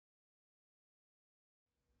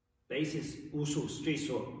Basic wushu street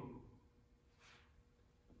sword.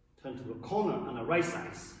 Turn to the corner on the right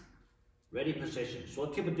side. Ready position.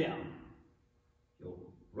 Sword tip down. Your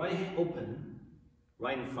right hand open,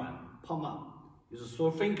 right in front, palm up. Use the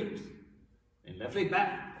sword fingers. And left leg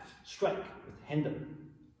back. Strike with handle.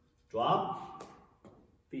 Drop.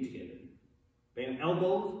 Feet together. Bend your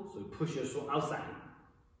elbows so you push your sword outside.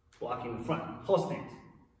 Blocking the front. Horse stance.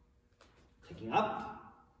 Taking up.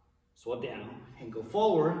 Sword down, hand go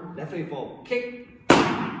forward, left leg forward, kick,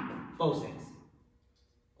 both hands.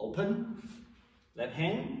 Open, left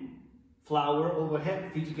hand, flower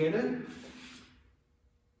overhead, feet together,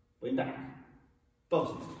 bring back, both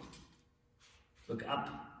hands. Look up,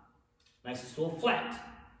 nice sword flat,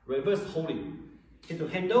 reverse holding, hit the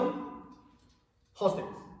handle, horse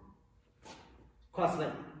stance, cross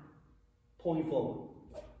leg, point forward,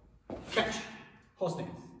 catch, horse stance.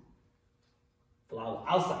 Flower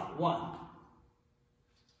outside, 1,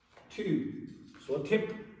 2, sword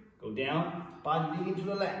tip, go down, body leaning to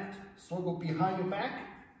the left, sword go behind your back,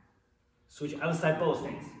 switch outside both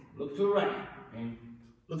things, look to the right, and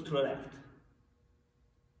look to the left.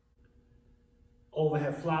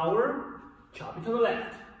 Overhead flower, chop it to the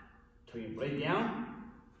left, turn your blade down,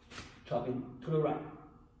 chop it to the right,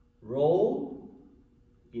 roll,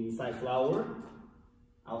 inside flower,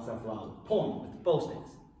 outside flower, point with both things.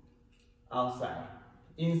 Outside,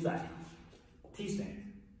 inside, T-stance,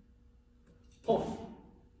 point,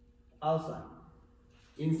 outside,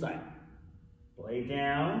 inside, blade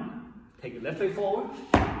down, take your left leg forward,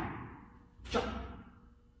 jump,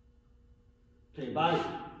 turn your body,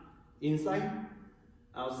 inside,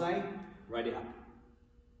 outside, right it up,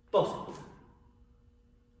 both,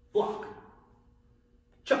 block,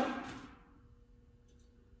 jump,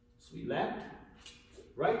 sweep left,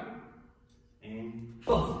 right, and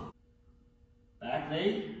both. Back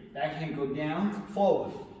leg, back hand go down,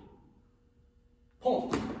 forward.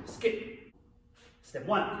 Point, skip. Step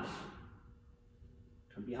 1.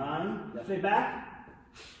 Turn behind, left leg back.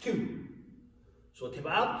 2. Sword tip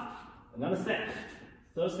out, another step.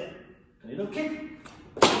 Third step. Little kick.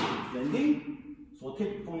 Landing, sword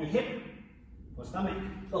tip from your hip for stomach,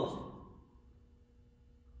 close.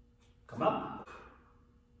 Come up.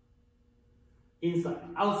 Inside,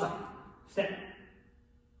 outside, step.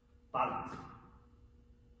 Balance.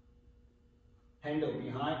 Handle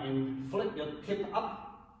behind and flip your tip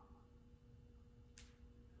up.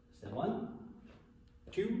 Step 1,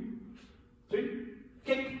 2, 3,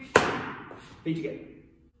 kick. Feet together.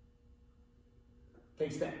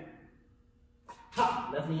 Take step.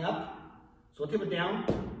 Hop, left knee up. So tip it down.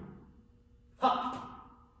 Hop.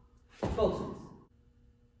 Both sides.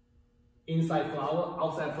 Inside flower,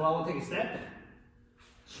 outside flower, take a step.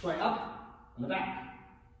 Straight up on the back.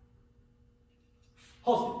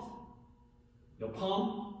 Horse stance. Your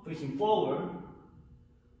palm facing forward.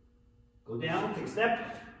 Go down, take a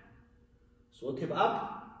step. Sword tip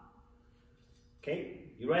up. Okay,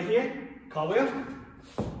 you right here. Cartwheel.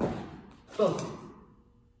 Both.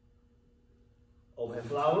 Overhead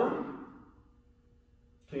flower.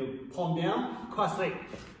 Turn your palm down, cross leg.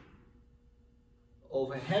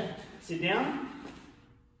 Overhead, sit down.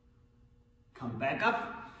 Come back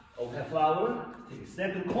up. Overhead flower. Take a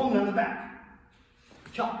step to the corner on the back.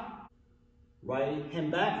 Chop. Right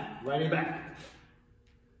hand back, right hand back.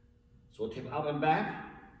 So tip up and back.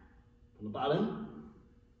 From the bottom,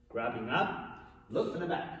 grabbing up, look in the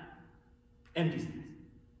back. Empty stance.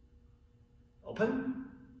 Open.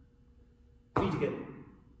 Feet together.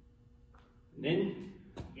 And then,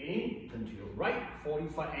 again, turn to your right,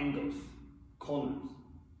 45 angles, corners.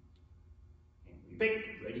 And repeat,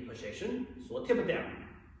 ready position. So tip it down.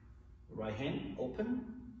 Right hand open,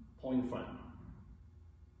 point in front.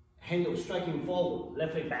 Handle striking forward,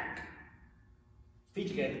 left leg back. Feet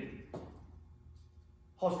together.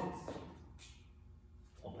 Horse stance.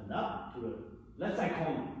 Open up to the left side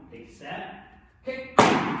corner. Take a step. Kick.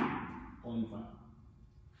 Point in front.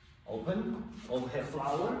 Open. Overhead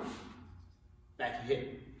flower. Back to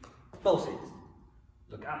hip. Both sides.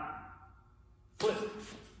 Look up. Flip.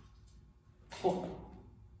 Hook.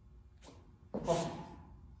 Horse stance.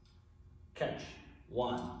 Catch.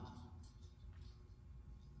 1.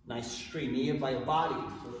 Nice straight knee by your body.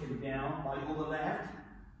 So tip it down, body over left.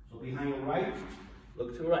 So behind your right,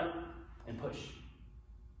 look to the right and push.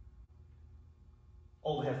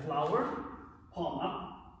 Overhead flower, palm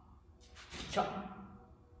up, chop,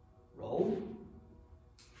 roll,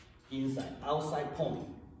 inside, outside point,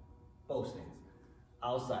 both things.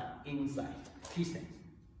 Outside, inside, T-stance,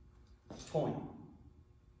 point,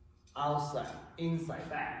 outside, inside,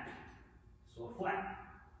 back. So flat.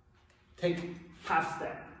 Take half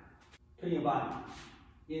step. Turn your body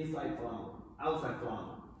inside flower, outside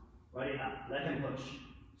flower. Right up, left hand push,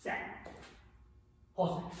 set.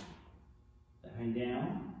 Pause it. Left hand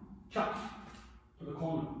down, chop to the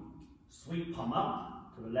corner. Sweep palm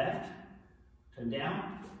up to the left, turn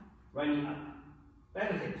down, right knee up.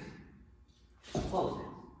 Back of hips. Pause it.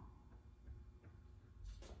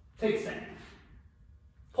 Take step.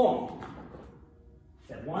 Point.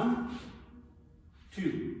 Step 1,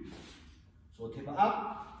 2. So tip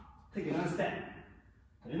up, take another step.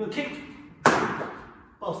 A little kick.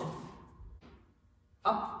 Pause it.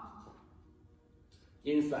 Up.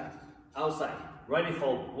 Inside, outside, right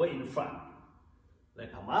forward, way in front.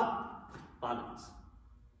 Leg palm up, balance.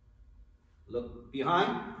 Look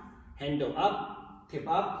behind, handle up, tip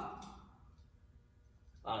up,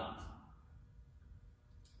 balance.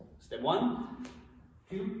 Step 1,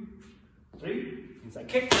 2, 3, inside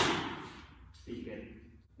kick, feet together.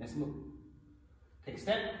 Next move. Take a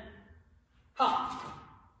step, hop.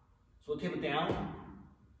 So tip it down,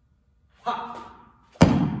 hop,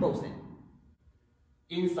 both in.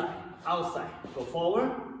 Inside, outside, go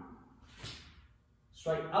forward,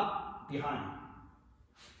 straight up, behind.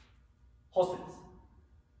 Horses.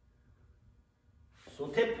 So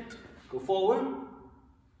tip, go forward,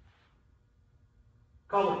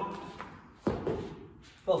 cover.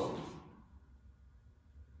 Both.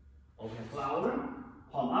 Open flower,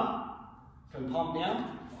 palm up, turn palm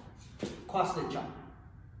down, cross the jump.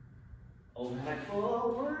 Overhead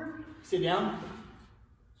forward, sit down,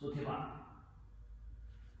 so tip up.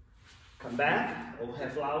 Come back,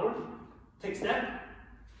 overhead flower, take step,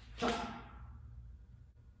 jump.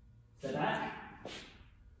 Step back,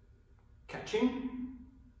 catching,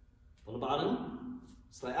 on the bottom,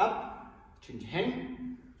 slide up, change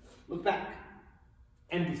hand, look back,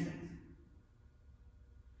 empty stance.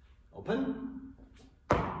 Open,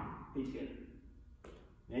 feet together,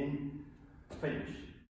 and finish.